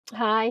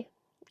Hi,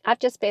 I've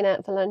just been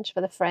out for lunch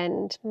with a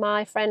friend.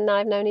 My friend and I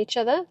have known each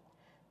other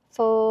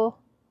for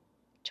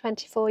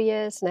 24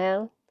 years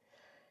now,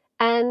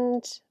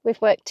 and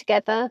we've worked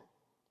together.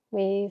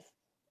 We've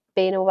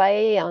been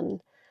away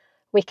on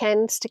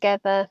weekends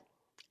together.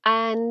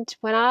 And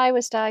when I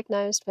was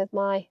diagnosed with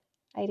my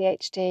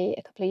ADHD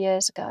a couple of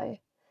years ago,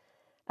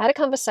 I had a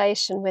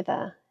conversation with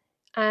her,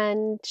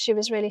 and she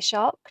was really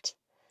shocked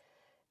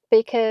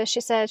because she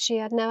said she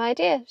had no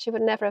idea. She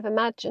would never have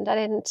imagined. I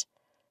didn't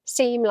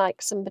seem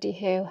like somebody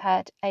who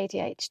had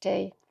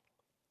ADHD.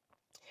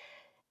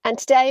 And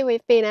today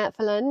we've been out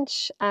for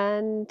lunch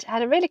and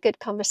had a really good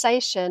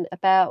conversation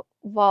about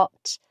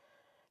what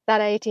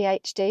that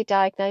ADHD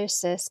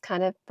diagnosis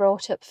kind of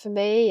brought up for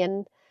me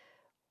and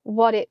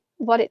what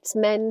it's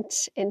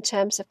meant in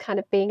terms of kind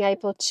of being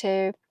able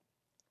to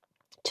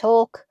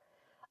talk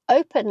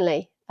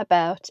openly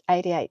about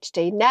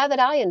ADHD now that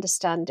I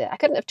understand it. I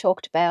couldn't have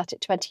talked about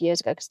it 20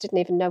 years ago because I didn't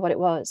even know what it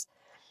was.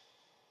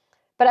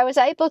 But I was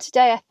able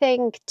today, I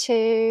think,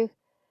 to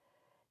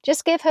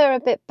just give her a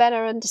bit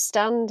better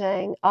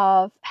understanding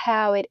of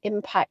how it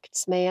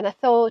impacts me. And I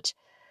thought,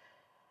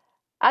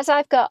 as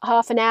I've got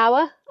half an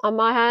hour on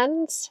my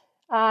hands,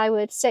 I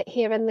would sit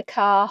here in the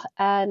car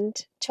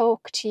and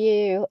talk to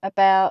you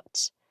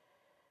about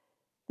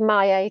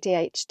my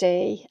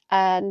ADHD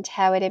and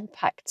how it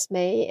impacts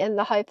me, in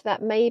the hope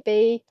that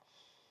maybe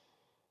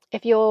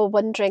if you're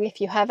wondering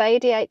if you have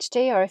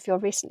ADHD or if you're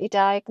recently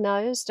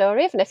diagnosed, or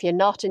even if you're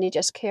not and you're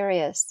just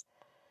curious,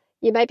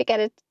 you maybe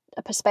get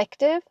a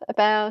perspective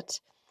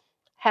about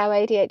how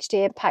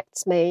ADHD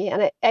impacts me.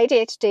 And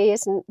ADHD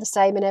isn't the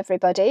same in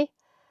everybody.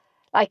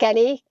 Like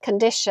any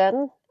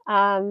condition,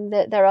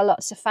 there are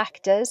lots of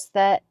factors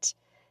that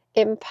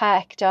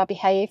impact our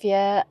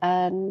behaviour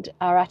and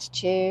our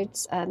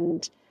attitudes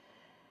and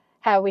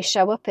how we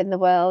show up in the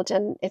world.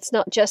 And it's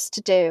not just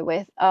to do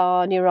with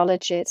our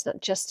neurology, it's not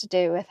just to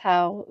do with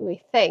how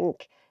we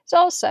think, it's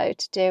also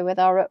to do with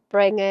our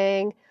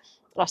upbringing,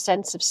 our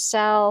sense of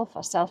self,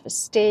 our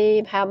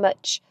self-esteem, how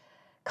much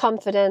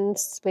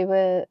confidence we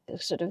were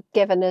sort of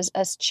given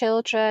as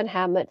children,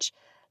 how much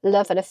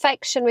love and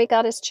affection we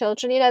got as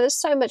children. There's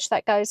so much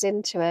that goes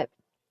into it.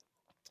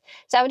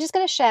 So I'm just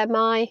going to share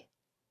my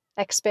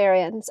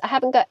experience. I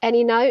haven't got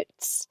any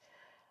notes.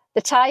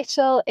 The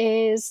title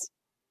is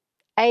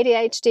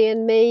ADHD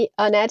and Me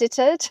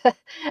Unedited,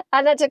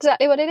 and that's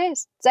exactly what it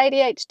is. It's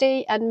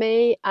ADHD and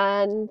me,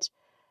 and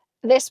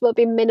this will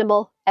be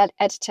minimal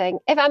editing.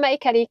 If I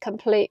make any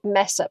complete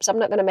mess ups, I'm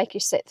not going to make you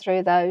sit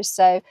through those.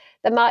 So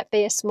there might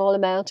be a small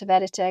amount of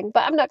editing,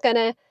 but I'm not going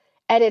to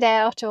edit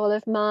out all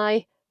of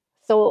my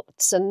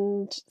thoughts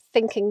and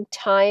thinking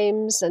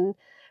times, and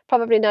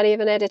probably not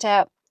even edit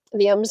out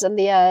the ums and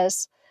the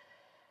ahs.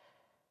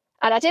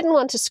 And I didn't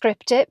want to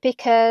script it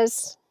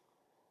because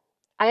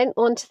I didn't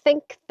want to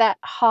think that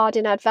hard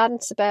in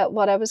advance about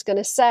what I was going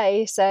to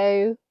say.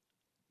 So,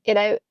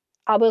 I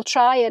will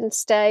try and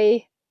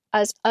stay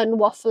as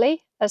unwaffly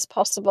as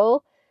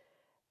possible.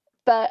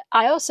 But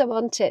I also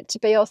want it to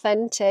be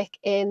authentic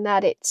in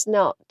that it's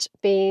not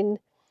been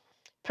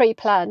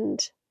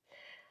pre-planned.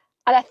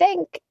 And I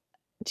think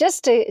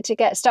just to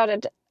get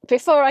started,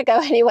 before I go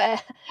anywhere,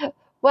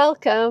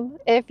 welcome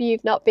if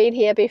you've not been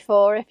here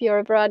before. If you're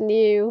a brand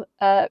new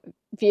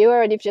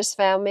viewer and you've just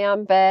found me,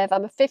 I'm Bev.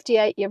 I'm a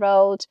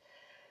 58-year-old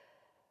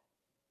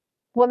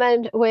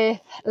woman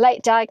with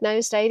late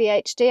diagnosed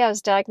ADHD. I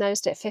was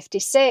diagnosed at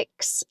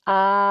 56.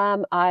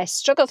 I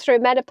struggled through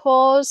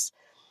menopause,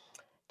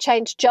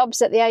 changed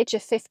jobs at the age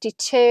of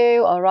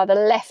 52, or rather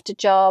left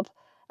a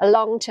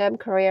long-term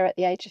career at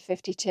the age of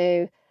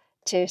 52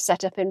 to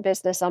set up in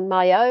business on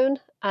my own.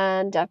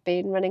 And I've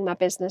been running my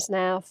business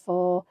now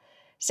for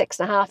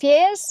 6.5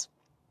 years.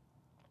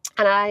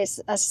 And as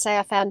I say,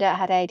 I found out I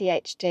had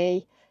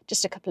ADHD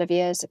just a couple of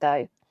years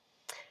ago.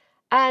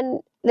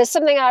 And there's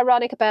something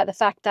ironic about the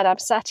fact that I'm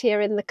sat here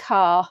in the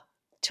car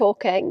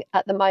talking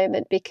at the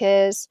moment,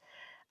 because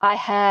I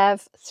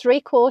have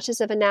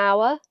 3/4 of an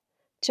hour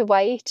to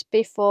wait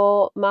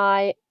before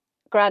my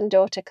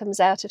granddaughter comes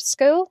out of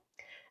school,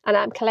 and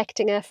I'm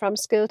collecting her from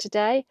school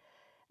today.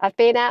 I've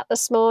been out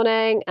this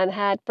morning and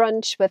had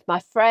brunch with my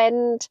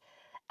friend,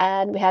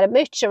 and we had a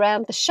mooch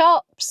around the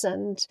shops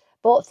and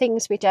bought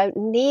things we don't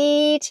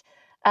need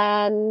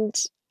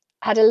and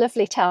had a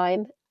lovely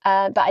time.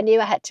 But I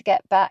knew I had to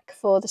get back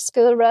for the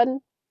school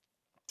run.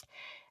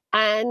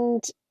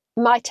 And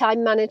my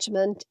time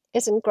management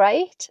isn't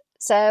great.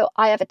 So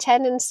I have a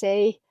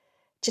tendency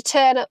to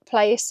turn up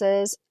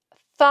places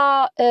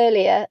far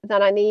earlier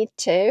than I need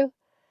to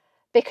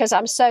because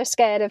I'm so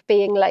scared of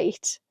being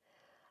late.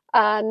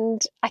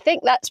 And I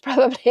think that's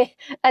probably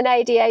an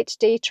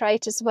ADHD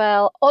trait as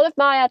well. All of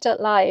my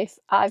adult life,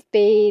 I've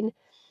been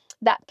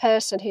that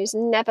person who's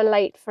never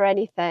late for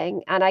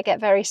anything. And I get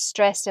very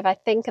stressed if I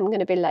think I'm going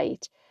to be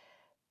late.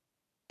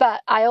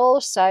 But I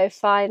also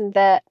find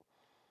that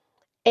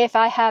if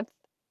I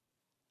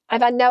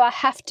know I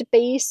have to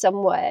be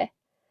somewhere,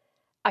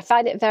 I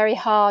find it very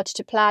hard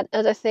to plan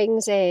other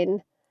things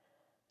in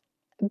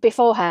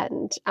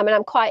beforehand. I mean,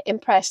 I'm quite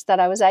impressed that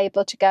I was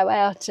able to go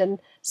out and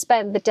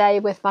spend the day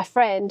with my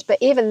friend. But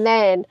even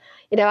then,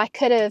 you know, I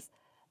could have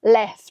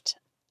left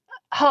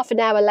half an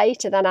hour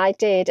later than I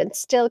did and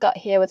still got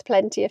here with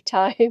plenty of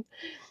time.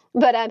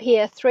 But I'm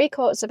here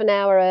 3/4 of an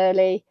hour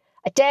early.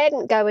 I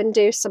daren't go and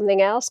do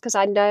something else because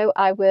I know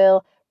I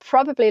will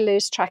probably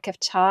lose track of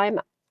time.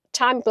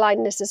 Time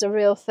blindness is a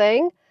real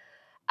thing.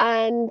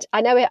 And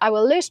I know I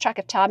will lose track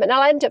of time and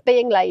I'll end up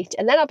being late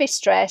and then I'll be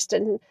stressed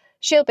and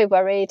she'll be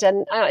worried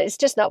and it's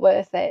just not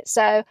worth it.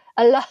 So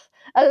a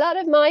lot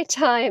of my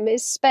time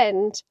is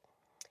spent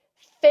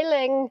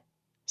filling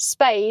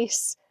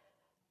space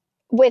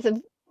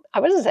with, I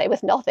wouldn't say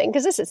with nothing,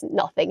 because this isn't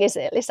nothing, is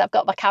it? At least I've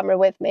got my camera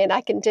with me and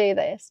I can do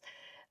this.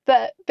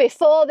 But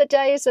before the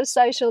days of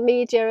social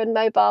media and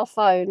mobile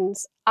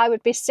phones, I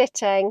would be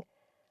sitting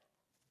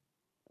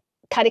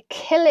kind of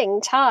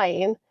killing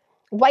time,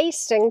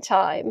 wasting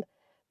time,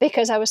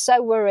 because I was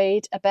so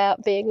worried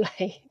about being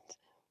late.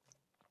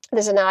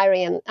 There's an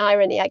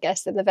irony, I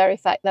guess, in the very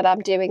fact that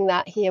I'm doing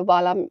that here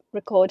while I'm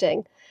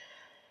recording.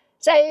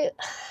 So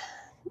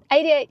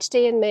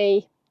ADHD and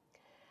me,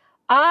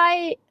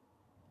 I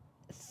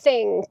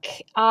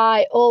think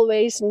I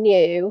always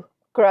knew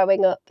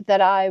growing up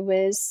that I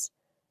was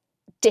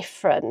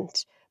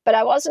different, but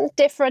I wasn't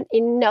different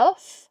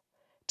enough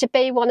to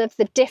be one of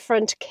the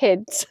different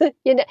kids.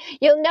 You know,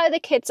 you'll know the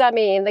kids I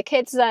mean, the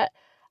kids that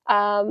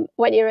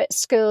when you're at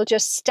school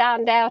just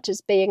stand out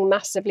as being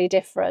massively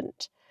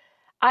different.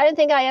 I don't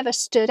think I ever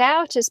stood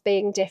out as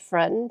being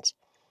different,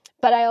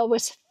 but I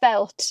always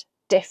felt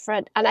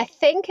different. And I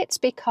think it's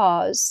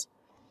because,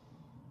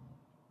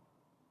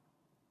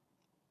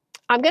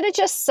 I'm going to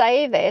just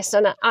say this,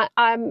 and I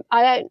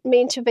don't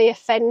mean to be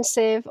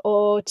offensive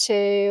or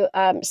to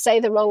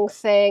say the wrong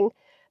thing,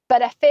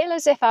 but I feel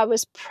as if I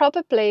was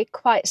probably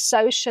quite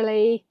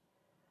socially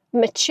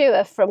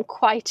mature from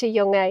quite a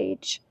young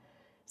age.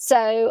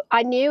 So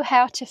I knew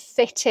how to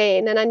fit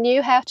in and I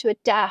knew how to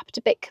adapt,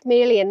 a bit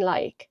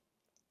chameleon-like.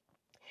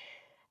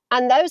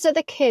 And those are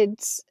the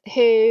kids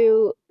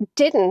who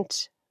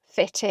didn't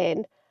fit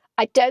in.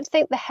 I don't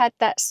think they had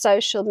that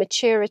social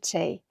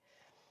maturity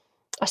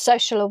or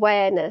social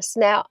awareness.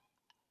 Now,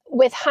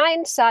 with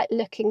hindsight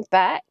looking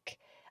back,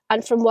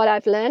 and from what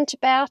I've learned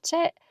about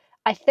it,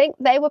 I think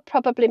they were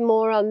probably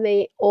more on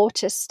the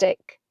autistic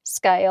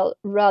scale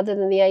rather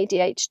than the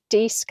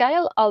ADHD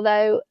scale,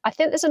 although I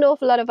think there's an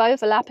awful lot of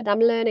overlap and I'm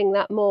learning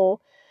that more.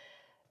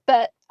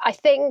 But I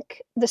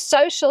think the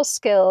social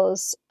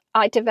skills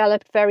I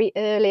developed very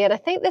early, and I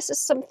think this is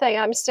something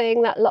I'm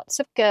seeing that lots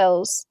of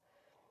girls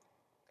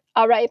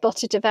are able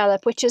to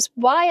develop, which is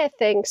why I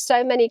think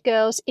so many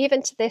girls,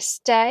 even to this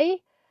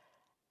day,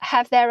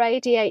 have their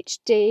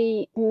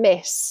ADHD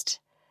missed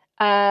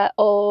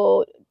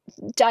or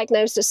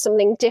diagnosed as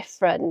something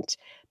different,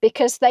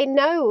 because they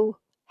know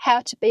how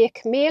to be a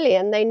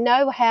chameleon. They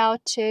know how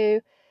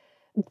to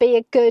be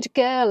a good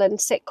girl and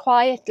sit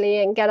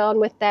quietly and get on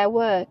with their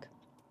work.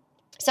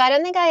 So I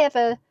don't think I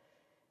ever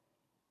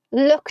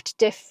looked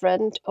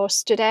different or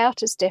stood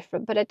out as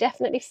different, but I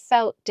definitely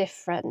felt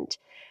different.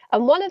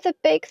 And one of the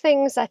big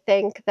things I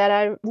think that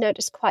I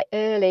noticed quite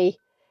early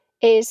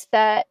is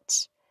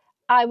that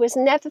I was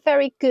never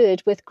very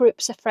good with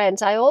groups of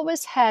friends. I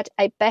always had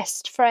a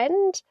best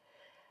friend,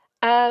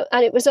 and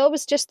it was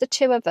always just the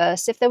two of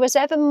us. If there was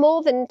ever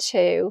more than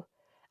two,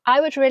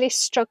 I would really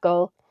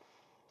struggle.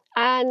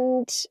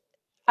 And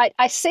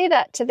I see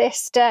that to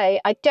this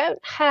day. I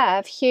don't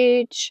have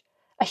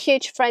a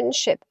huge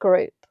friendship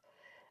group.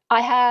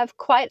 I have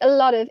quite a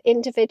lot of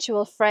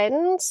individual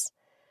friends,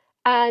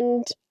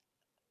 and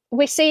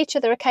we see each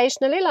other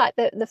occasionally, like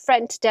the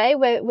friend today.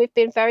 We've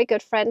been very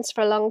good friends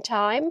for a long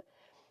time,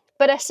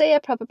 but I see her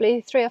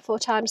probably 3 or 4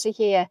 times a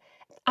year.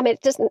 I mean,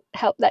 it doesn't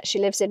help that she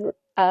lives in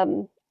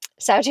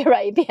Saudi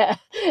Arabia,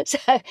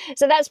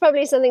 so that's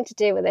probably something to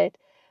do with it.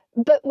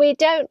 But we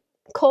don't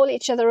call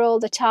each other all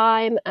the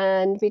time,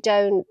 and we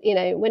don't,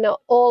 we're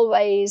not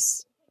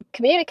always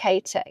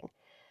communicating.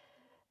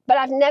 But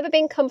I've never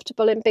been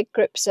comfortable in big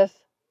groups of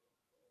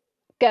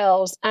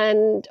girls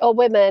or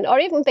women, or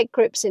even big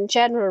groups in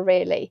general,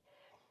 really.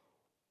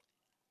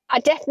 I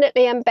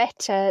definitely am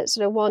better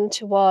sort of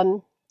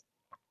one-to-one.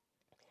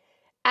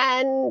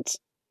 And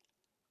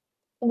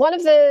one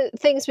of the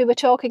things we were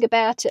talking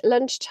about at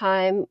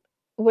lunchtime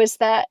was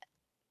that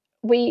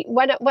when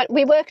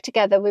we worked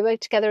together. We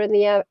worked together in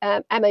the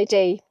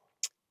MOD,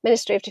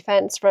 Ministry of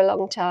Defence, for a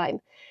long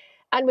time.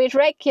 And we'd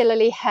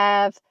regularly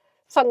have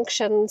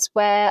functions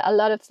where a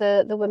lot of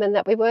the women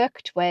that we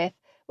worked with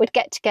would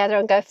get together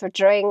and go for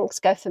drinks,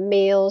 go for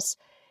meals.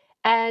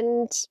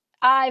 And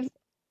I've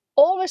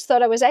always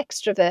thought I was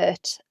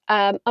extrovert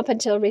up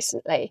until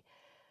recently.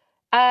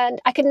 And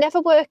I could never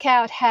work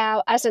out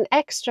how, as an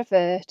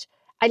extrovert,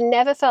 I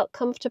never felt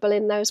comfortable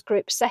in those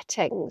group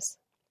settings.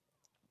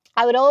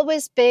 I would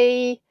always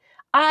be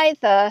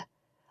either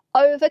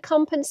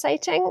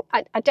overcompensating.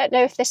 I don't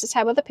know if this is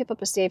how other people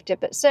perceived it,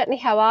 but certainly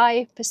how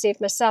I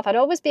perceived myself. I'd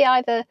always be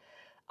either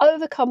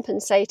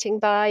overcompensating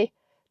by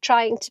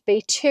trying to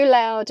be too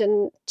loud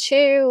and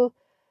too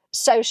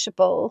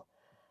sociable,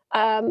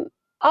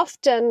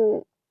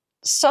 often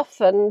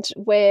softened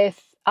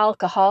with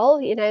alcohol,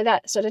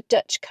 that sort of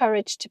Dutch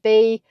courage to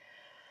be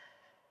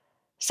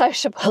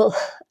sociable,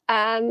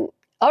 or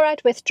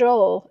I'd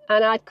withdraw.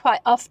 And I'd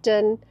quite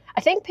often,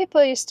 I think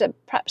people used to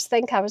perhaps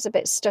think I was a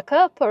bit stuck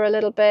up or a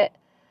little bit,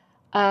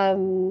 I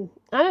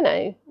don't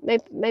know,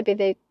 maybe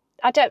they,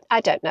 I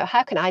don't know.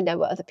 How can I know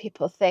what other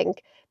people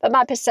think? But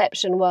my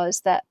perception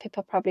was that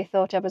people probably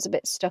thought I was a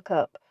bit stuck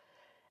up.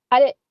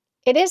 And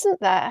it isn't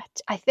that.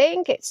 I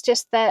think it's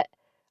just that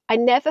I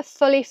never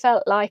fully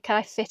felt like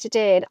I fitted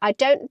in. I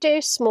don't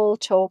do small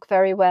talk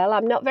very well.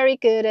 I'm not very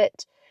good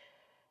at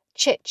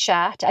chit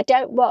chat. I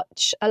don't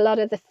watch a lot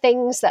of the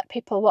things that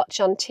people watch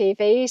on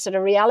TV, sort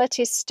of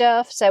reality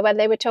stuff. So when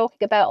they were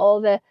talking about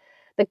all the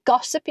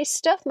gossipy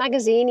stuff,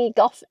 magazine-y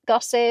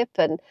gossip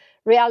and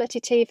reality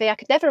TV, I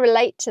could never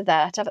relate to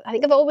that. I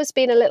think I've always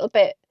been a little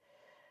bit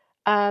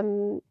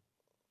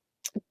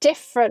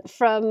different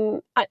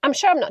from, I'm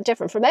sure I'm not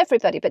different from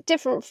everybody, but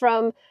different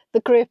from the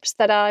groups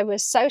that I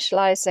was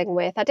socializing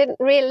with. I didn't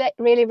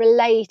really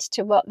relate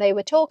to what they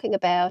were talking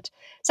about.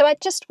 So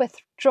I'd just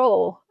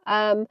withdraw.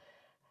 And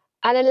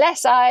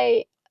unless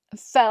I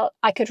felt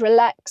I could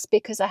relax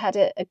because I had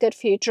a good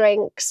few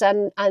drinks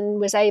and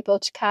was able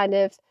to kind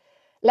of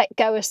let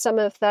go of some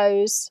of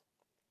those,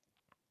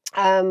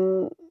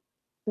 some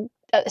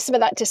of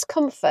that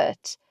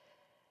discomfort,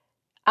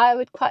 I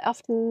would quite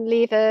often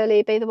leave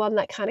early, be the one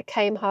that kind of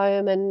came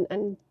home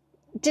and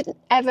didn't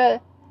ever,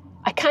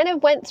 I kind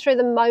of went through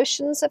the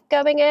motions of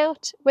going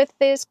out with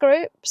these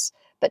groups,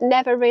 but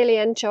never really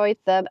enjoyed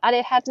them. And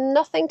it had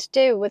nothing to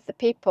do with the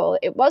people.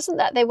 It wasn't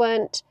that they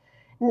weren't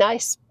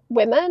nice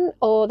women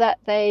or that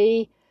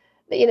they,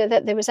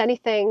 that there was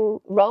anything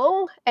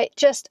wrong. It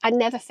just, I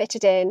never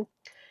fitted in.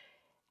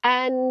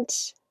 And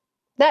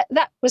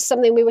that was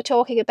something we were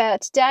talking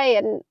about today.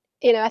 And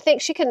I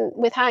think she can,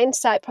 with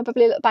hindsight,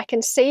 probably look back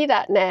and see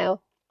that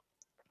now.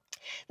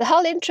 The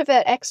whole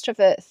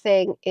introvert-extrovert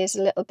thing is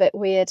a little bit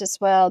weird as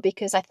well,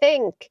 because I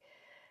think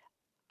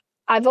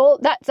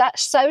that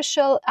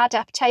social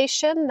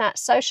adaptation, that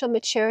social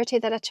maturity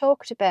that I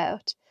talked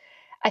about,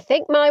 I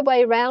think my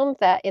way around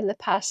that in the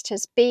past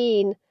has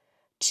been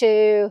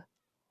to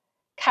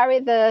carry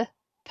the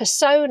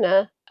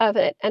persona of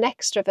an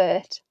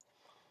extrovert.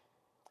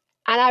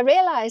 And I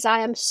realise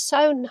I'm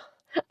so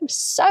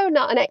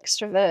not an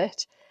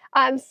extrovert.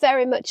 I'm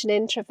very much an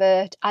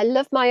introvert. I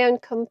love my own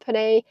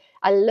company.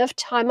 I love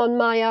time on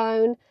my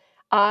own.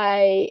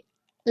 I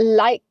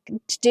like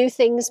to do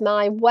things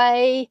my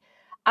way.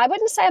 I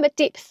wouldn't say I'm a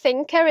deep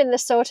thinker in the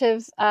sort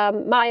of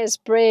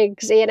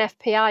Myers-Briggs,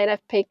 ENFP,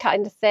 INFP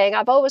kind of thing.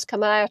 I've always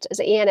come out as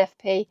an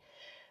ENFP.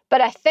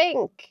 But I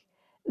think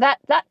that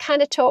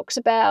kind of talks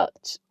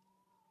about,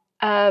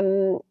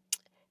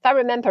 if I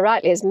remember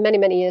rightly, it's many,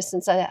 many years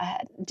since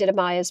I did a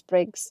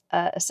Myers-Briggs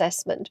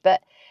assessment,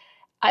 but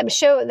I'm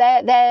sure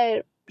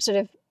their sort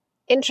of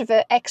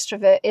introvert,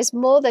 extrovert is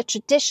more the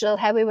traditional,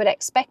 how we would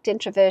expect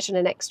introversion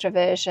and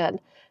extroversion,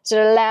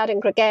 sort of loud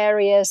and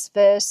gregarious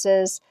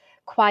versus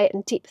quiet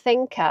and deep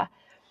thinker.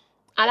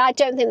 And I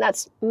don't think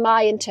that's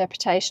my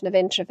interpretation of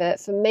introvert.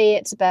 For me,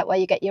 it's about where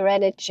you get your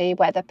energy,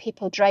 whether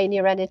people drain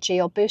your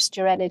energy or boost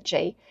your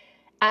energy.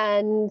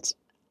 And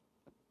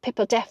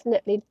people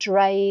definitely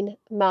drain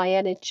my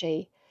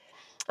energy.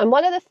 And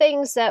one of the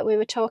things that we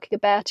were talking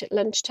about at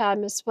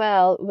lunchtime as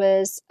well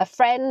was a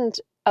friend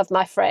of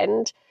my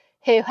friend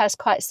who has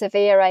quite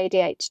severe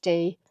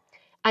ADHD,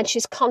 and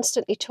she's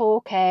constantly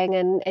talking,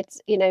 and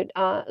it's,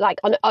 like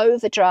on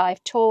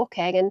overdrive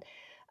talking,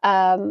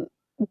 and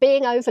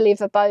being overly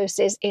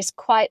verbose is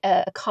quite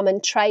a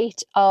common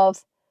trait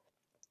of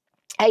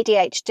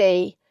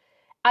ADHD.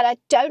 And I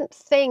don't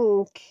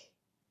think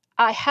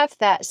I have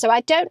that. So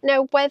I don't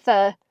know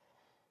whether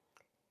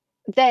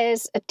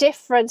there's a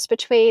difference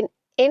between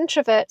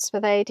introverts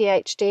with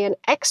ADHD and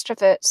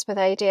extroverts with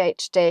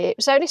ADHD. It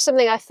was only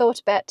something I thought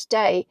about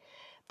today.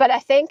 But I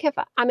think if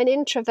I'm an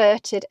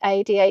introverted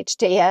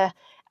ADHDer,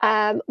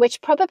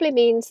 which probably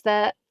means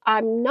that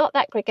I'm not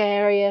that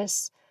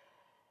gregarious,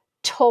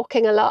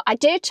 talking a lot. I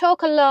do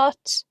talk a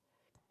lot.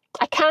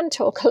 I can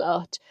talk a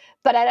lot,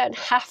 but I don't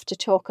have to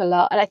talk a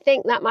lot. And I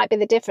think that might be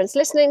the difference.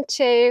 Listening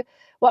to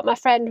what my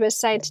friend was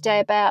saying today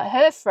about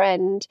her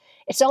friend,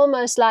 it's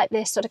almost like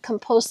this sort of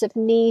compulsive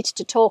need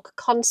to talk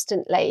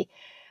constantly,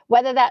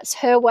 whether that's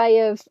her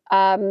way of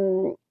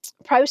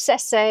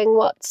processing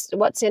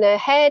what's in her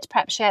head.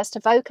 Perhaps she has to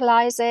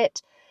vocalize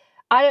it.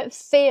 I don't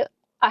feel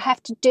I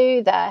have to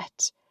do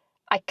that.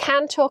 I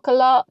can talk a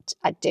lot.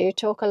 I do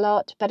talk a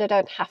lot, but I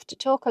don't have to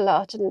talk a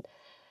lot. And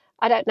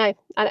I don't know.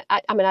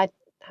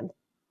 I'm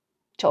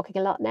talking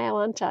a lot now,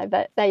 aren't I?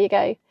 But there you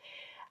go.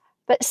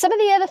 But some of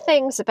the other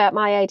things about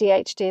my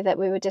ADHD that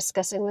we were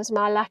discussing was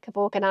my lack of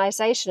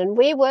organisation. And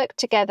we worked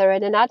together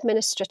in an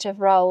administrative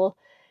role.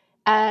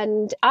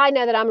 And I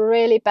know that I'm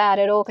really bad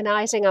at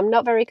organising. I'm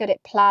not very good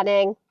at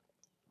planning.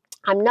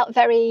 I'm not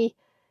very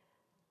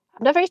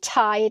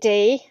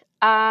tidy.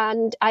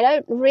 And I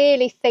don't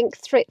really think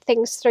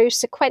things through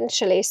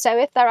sequentially. So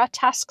if there are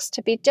tasks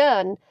to be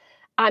done,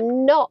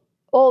 I'm not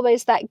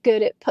always that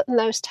good at putting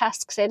those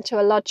tasks into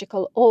a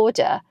logical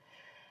order.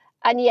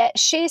 And yet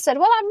she said,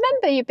 well, I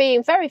remember you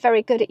being very,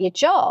 very good at your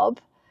job.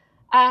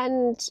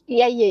 And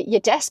yeah, your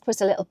desk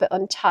was a little bit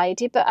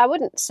untidy, but I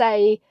wouldn't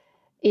say,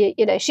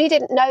 you know, she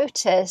didn't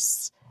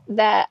notice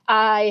that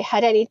I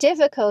had any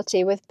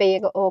difficulty with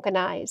being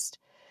organised.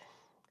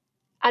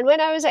 And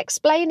when I was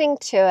explaining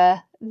to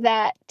her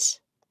that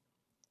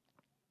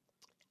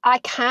I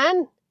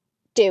can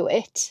do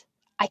it,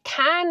 I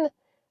can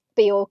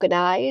be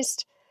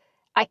organised,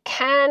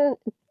 I'm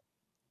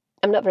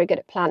not very good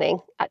at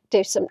planning.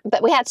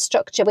 But we had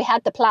structure. We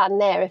had the plan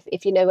there,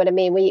 if you know what I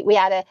mean. We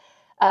had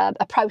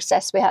a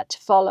process we had to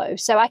follow.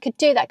 So I could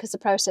do that because the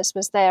process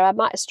was there. I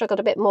might have struggled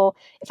a bit more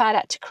if I'd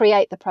had to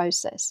create the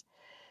process.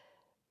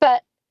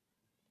 But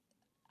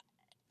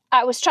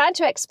I was trying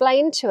to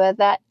explain to her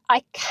that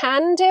I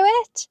can do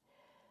it,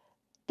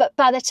 but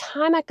by the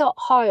time I got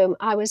home,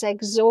 I was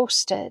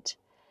exhausted.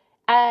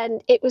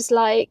 And it was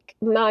like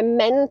my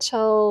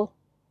mental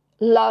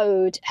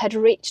load had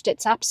reached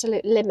its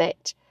absolute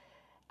limit.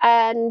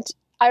 And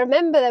I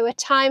remember there were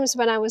times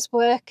when I was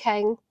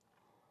working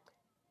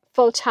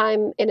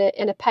full-time in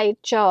a paid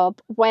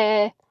job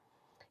where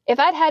if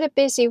I'd had a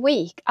busy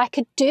week, I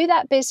could do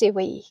that busy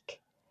week.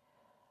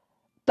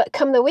 But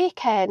come the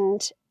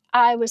weekend,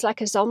 I was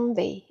like a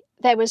zombie.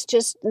 There was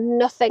just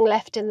nothing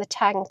left in the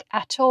tank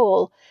at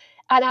all.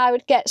 And I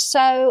would get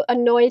so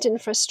annoyed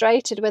and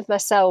frustrated with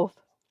myself.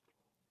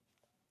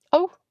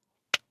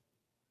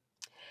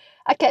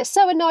 I'd get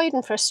so annoyed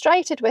and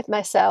frustrated with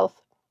myself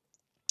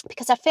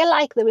because I feel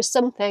like there was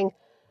something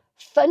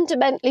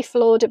fundamentally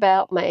flawed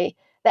about me,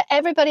 that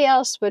everybody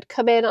else would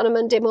come in on a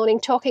Monday morning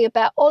talking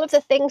about all of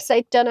the things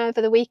they'd done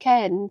over the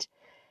weekend.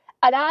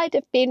 And I'd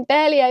have been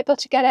barely able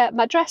to get out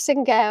my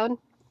dressing gown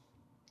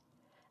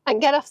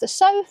and get off the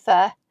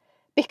sofa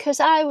because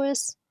I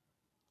was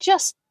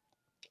just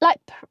like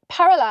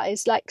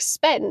paralysed, like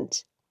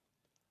spent.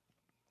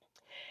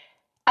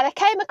 And I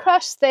came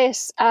across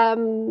this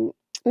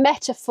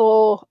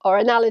metaphor or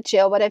analogy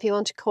or whatever you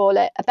want to call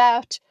it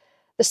about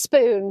the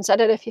spoons. I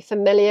don't know if you're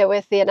familiar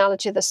with the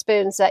analogy of the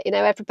spoons, that, you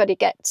know, everybody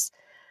gets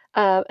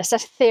a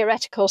set of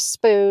theoretical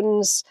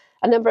spoons,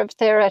 a number of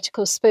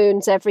theoretical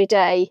spoons every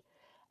day.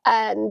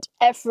 And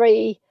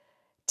every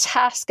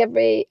task,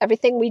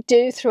 everything we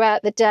do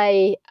throughout the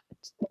day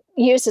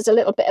uses a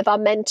little bit of our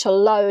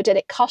mental load and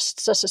it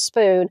costs us a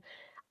spoon.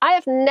 I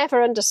have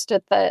never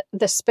understood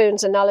the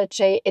spoons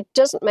analogy. It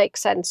doesn't make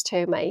sense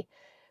to me.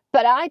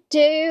 But I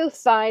do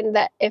find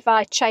that if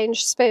I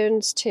change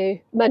spoons to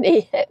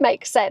money, it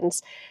makes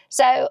sense.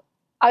 So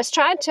I was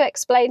trying to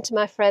explain to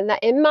my friend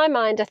that in my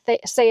mind, I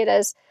see it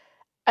as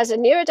a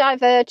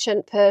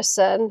neurodivergent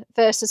person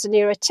versus a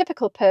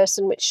neurotypical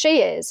person, which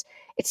she is.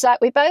 It's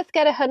like we both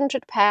get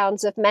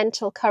 £100 of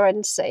mental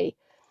currency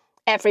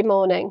every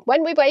morning.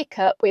 When we wake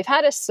up, we've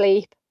had a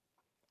sleep.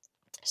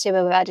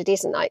 Assuming we've had a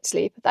decent night's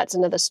sleep, that's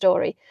another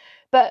story.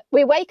 But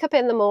we wake up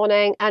in the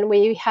morning and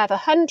we have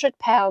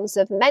 £100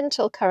 of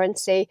mental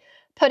currency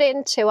put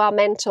into our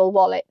mental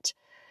wallet.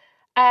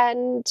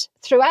 And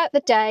throughout the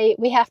day,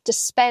 we have to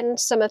spend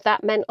some of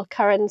that mental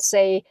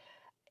currency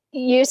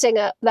using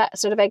up that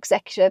sort of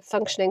executive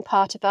functioning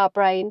part of our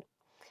brain.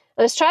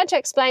 And I was trying to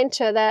explain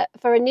to her that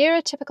for a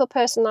neurotypical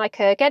person like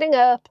her, getting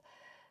up,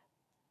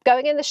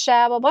 going in the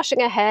shower, washing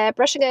her hair,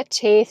 brushing her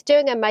teeth,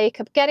 doing her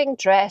makeup, getting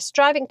dressed,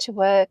 driving to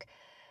work,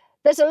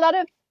 there's a lot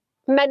of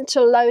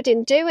mental load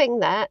in doing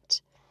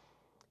that,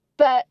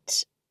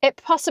 but it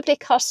possibly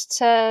costs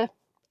her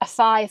a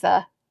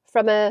fiver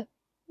from a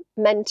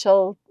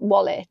mental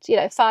wallet, you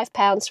know,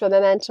 £5 from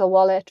a mental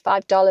wallet,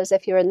 $5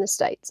 if you're in the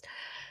States.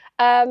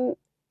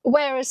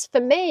 Whereas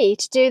for me,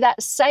 to do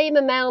that same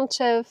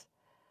amount of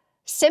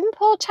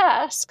simple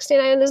tasks, you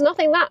know, there's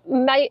nothing that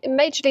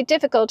majorly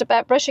difficult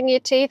about brushing your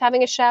teeth,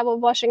 having a shower,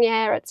 washing your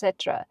hair,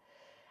 etc.,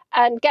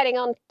 and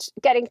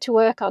getting to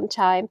work on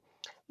time.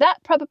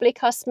 That probably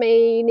cost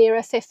me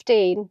nearer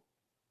 15,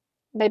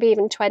 maybe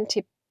even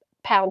 £20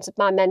 of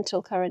my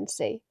mental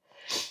currency.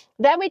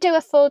 Then we do a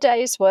full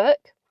day's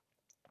work.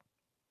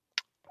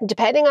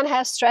 Depending on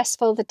how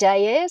stressful the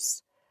day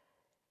is,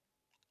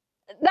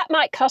 that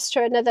might cost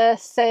her another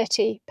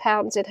 £30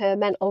 in her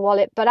mental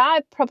wallet, but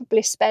I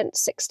probably spent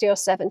 £60 or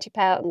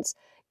 £70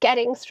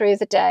 getting through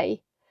the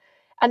day.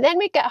 And then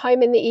we get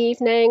home in the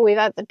evening, we've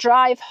had the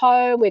drive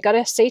home, we've got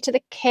to see to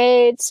the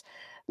kids,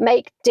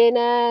 make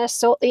dinner,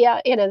 sort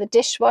the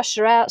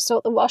dishwasher out,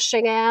 sort the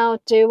washing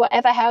out, do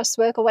whatever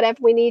housework or whatever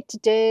we need to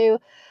do,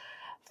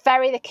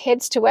 ferry the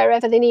kids to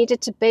wherever they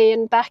needed to be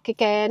and back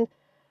again.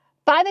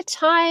 By the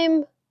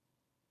time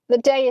the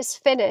day is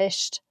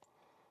finished,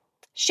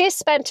 she's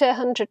spent her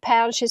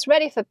 £100, she's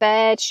ready for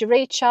bed, she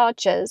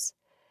recharges.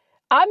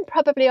 I'm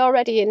probably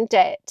already in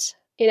debt.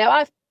 You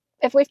know,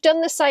 if we've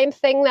done the same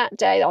thing that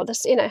day, or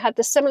this, you know, had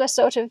the similar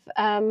sort of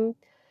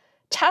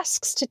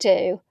tasks to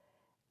do,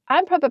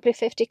 I'm probably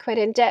 50 quid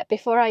in debt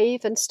before I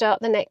even start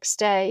the next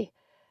day.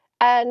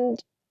 And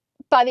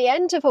by the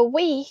end of a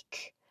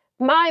week,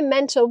 my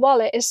mental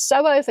wallet is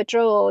so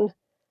overdrawn,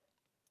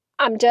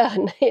 I'm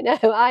done. You know,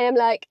 I am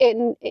like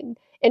in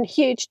in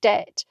huge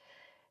debt.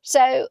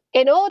 So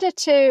in order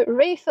to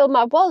refill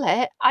my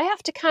wallet, I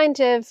have to kind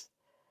of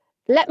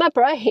let my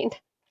brain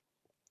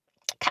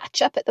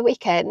catch up at the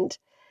weekend.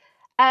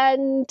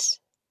 And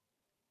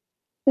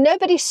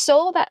nobody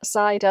saw that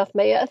side of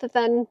me other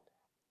than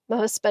my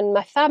husband,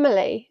 my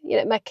family,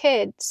 my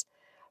kids,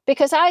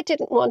 because I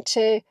didn't want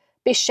to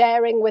be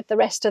sharing with the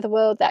rest of the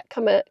world that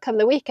come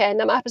the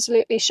weekend. I'm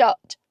absolutely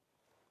shocked.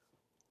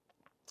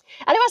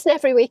 And it wasn't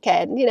every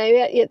weekend,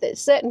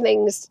 certain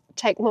things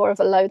take more of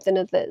a load than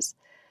others.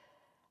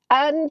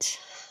 And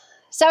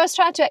so I was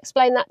trying to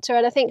explain that to her,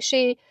 and I think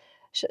she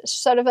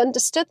sort of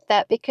understood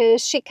that,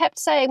 because she kept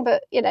saying,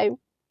 but,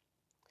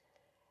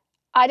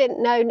 I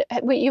didn't know,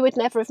 you would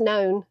never have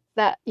known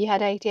that you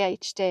had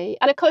ADHD.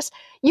 And of course,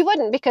 you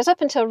wouldn't, because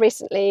up until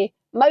recently,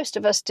 most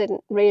of us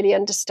didn't really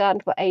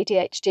understand what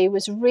ADHD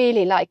was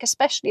really like,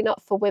 especially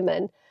not for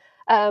women.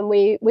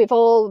 We've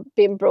all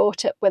been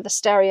brought up with a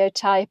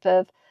stereotype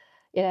of,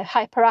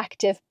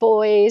 hyperactive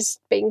boys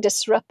being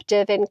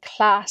disruptive in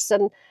class,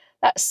 and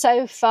that's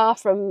so far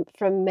from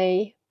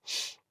me.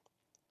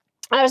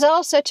 I was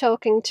also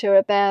talking to her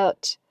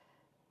about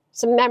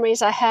some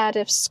memories I had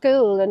of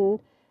school and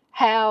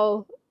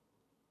how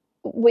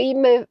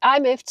I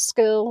moved to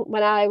school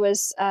when I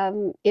was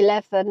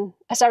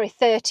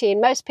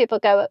 13. Most people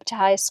go up to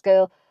high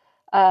school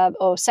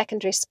or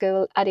secondary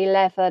school at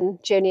 11,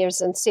 juniors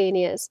and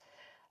seniors.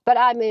 But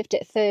I moved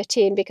at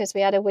 13 because we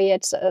had a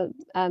weird sort of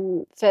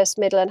first,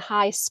 middle and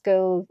high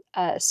school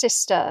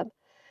system.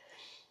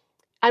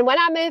 And when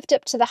I moved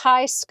up to the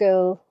high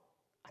school,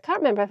 I can't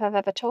remember if I've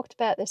ever talked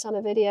about this on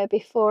a video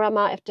before. I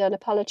might have done.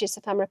 Apologies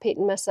if I'm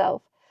repeating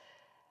myself.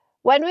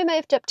 When we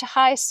moved up to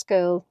high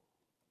school,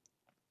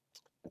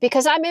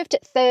 because I moved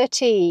at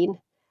 13,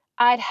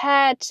 I'd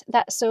had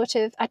that sort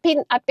of, I'd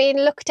been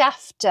looked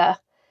after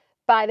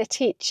by the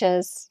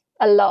teachers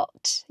a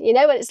lot. You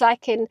know what it's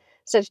like in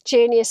sort of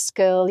junior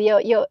school,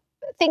 your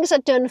things are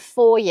done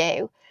for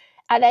you.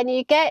 And then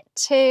you get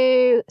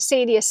to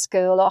senior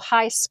school or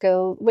high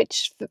school,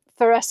 which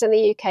for us in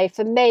the UK,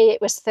 for me,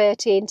 it was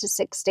 13 to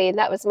 16.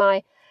 That was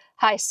my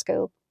high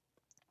school.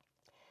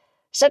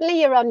 Suddenly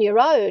you're on your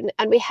own.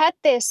 And we had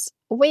this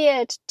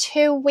weird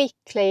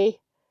 2-weekly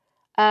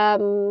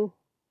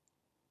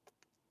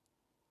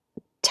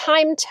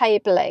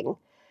timetabling.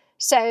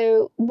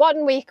 So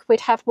 1 week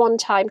we'd have one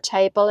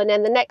timetable, and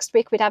then the next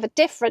week we'd have a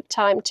different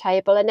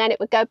timetable, and then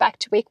it would go back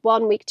to week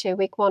 1, week 2,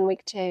 week 1,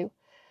 week 2.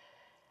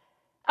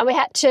 And we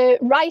had to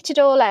write it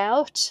all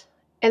out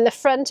in the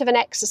front of an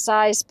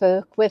exercise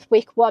book with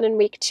week 1 and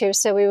week 2,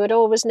 so we would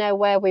always know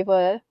where we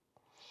were.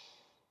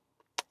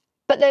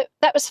 But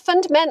that was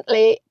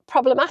fundamentally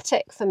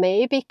problematic for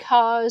me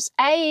because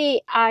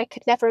I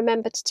could never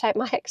remember to take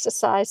my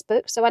exercise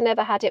book, so I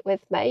never had it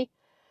with me.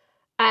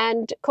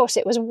 And of course,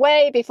 it was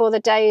way before the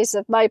days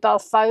of mobile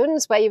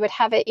phones where you would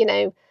have it,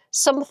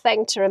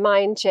 something to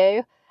remind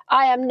you.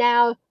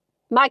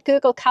 My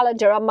Google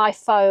Calendar on my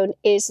phone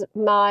is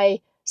my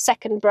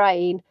second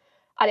brain.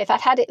 And if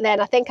I'd had it then,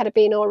 I think I'd have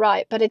been all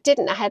right. But I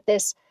didn't. I had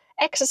this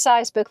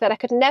exercise book that I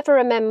could never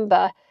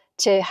remember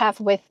to have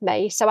with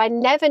me. So I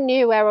never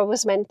knew where I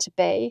was meant to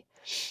be.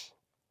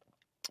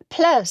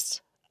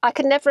 Plus, I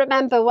could never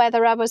remember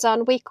whether I was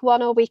on week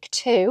 1 or week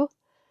 2.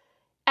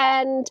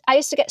 And I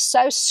used to get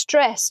so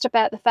stressed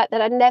about the fact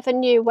that I never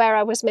knew where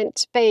I was meant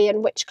to be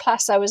and which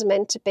class I was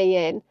meant to be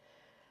in,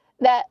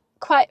 that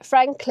quite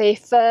frankly,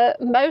 for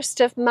most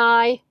of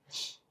my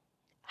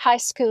high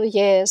school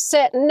years,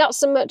 certainly not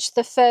so much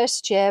the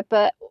first year,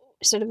 but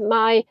sort of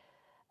my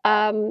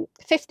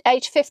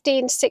age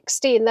 15,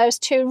 16, those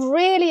 2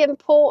 really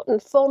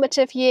important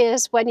formative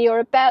years when you're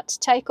about to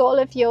take all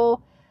of your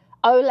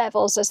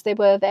O-levels, as they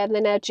were then.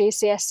 They're now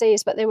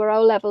GCSEs, but they were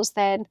O-levels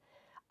then.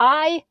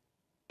 I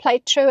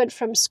played truant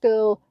from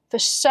school for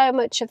so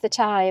much of the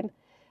time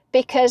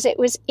because it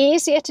was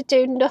easier to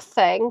do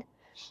nothing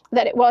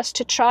than it was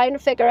to try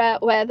and figure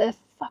out where the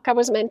fuck I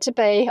was meant to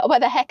be, or where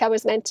the heck I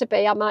was meant to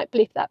be. I might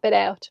bleep that bit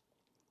out.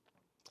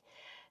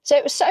 So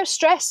it was so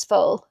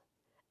stressful.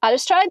 I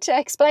was trying to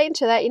explain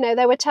to that,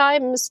 there were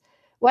times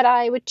when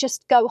I would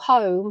just go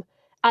home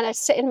and I'd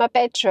sit in my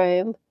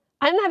bedroom.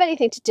 I didn't have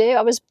anything to do.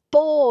 I was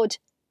bored,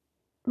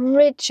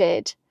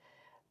 rigid,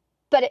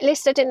 but at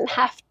least I didn't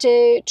have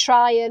to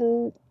try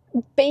and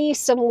be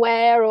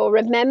somewhere or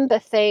remember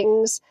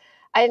things.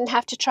 I didn't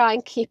have to try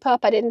and keep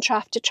up. I didn't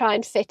have to try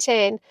and fit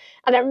in.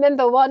 And I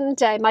remember one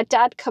day my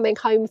dad coming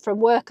home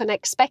from work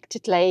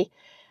unexpectedly,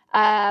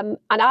 and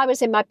I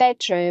was in my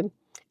bedroom,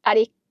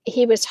 and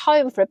he was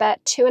home for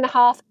about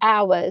 2.5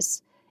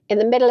 hours in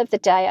the middle of the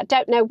day. I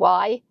don't know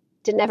why.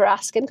 Didn't ever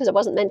ask him because I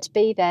wasn't meant to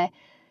be there.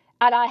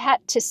 And I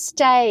had to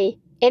stay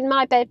in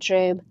my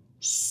bedroom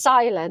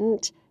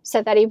silent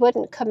so that he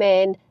wouldn't come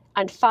in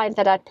and find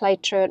that I'd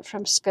played truant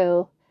from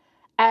school.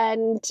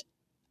 And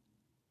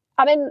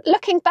I mean,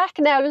 looking back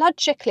now,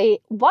 logically,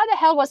 why the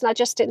hell wasn't I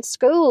just in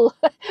school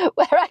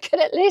where I could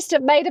at least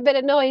have made a bit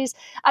of noise?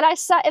 And I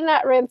sat in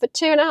that room for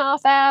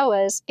 2.5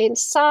 hours in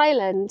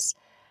silence,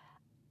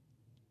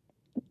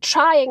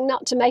 trying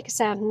not to make a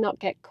sound and not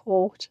get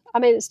caught. I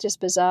mean, it's just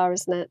bizarre,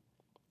 isn't it?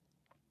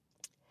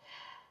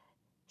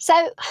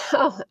 So,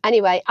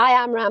 anyway, I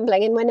am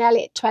rambling and we're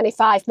nearly at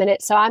 25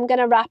 minutes, so I'm going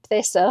to wrap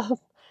this up.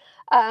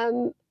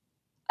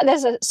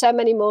 There's so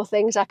many more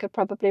things I could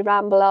probably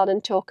ramble on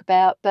and talk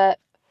about, but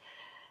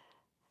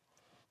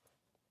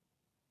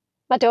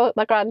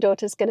my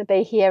granddaughter's going to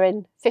be here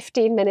in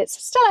 15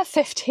 minutes. Still have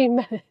 15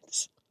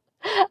 minutes.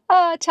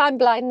 Oh, time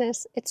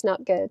blindness. It's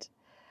not good.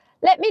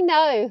 Let me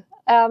know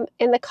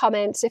in the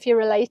comments if you're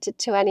related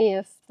to any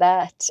of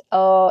that,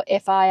 or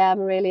if I am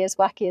really as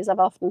wacky as I've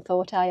often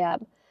thought I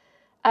am.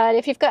 And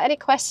if you've got any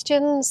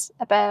questions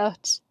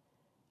about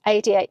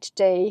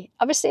ADHD,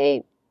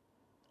 obviously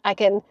I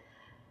can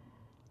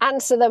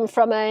answer them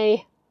from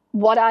a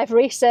what I've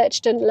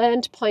researched and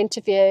learned point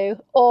of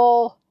view,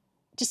 or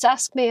just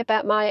ask me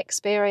about my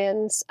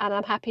experience and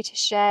I'm happy to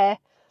share,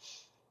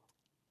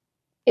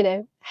 you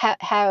know,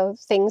 how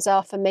things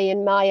are for me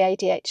and my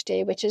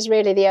ADHD, which is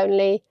really the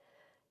only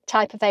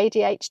type of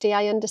ADHD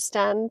I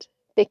understand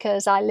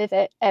because I live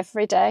it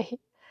every day.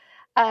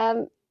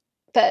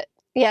 But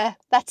yeah,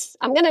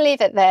 I'm going to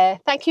leave it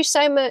there. Thank you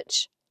so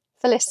much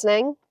for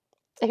listening,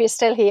 if you're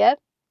still here.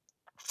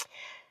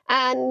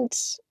 And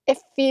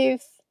if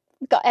you've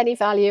got any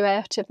value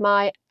out of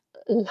my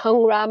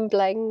long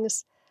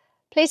ramblings,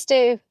 please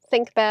do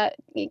think about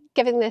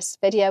giving this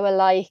video a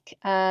like,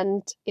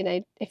 and, you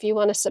know, if you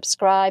want to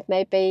subscribe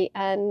maybe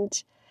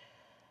and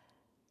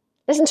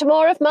listen to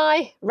more of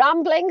my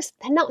ramblings.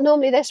 They're not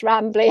normally this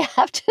rambly, I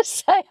have to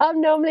say.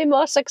 I'm normally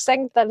more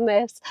succinct than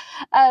this.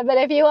 But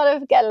if you want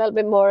to get a little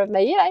bit more of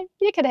me, you know,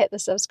 you can hit the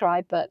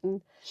subscribe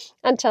button.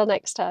 Until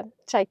next time,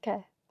 take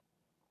care.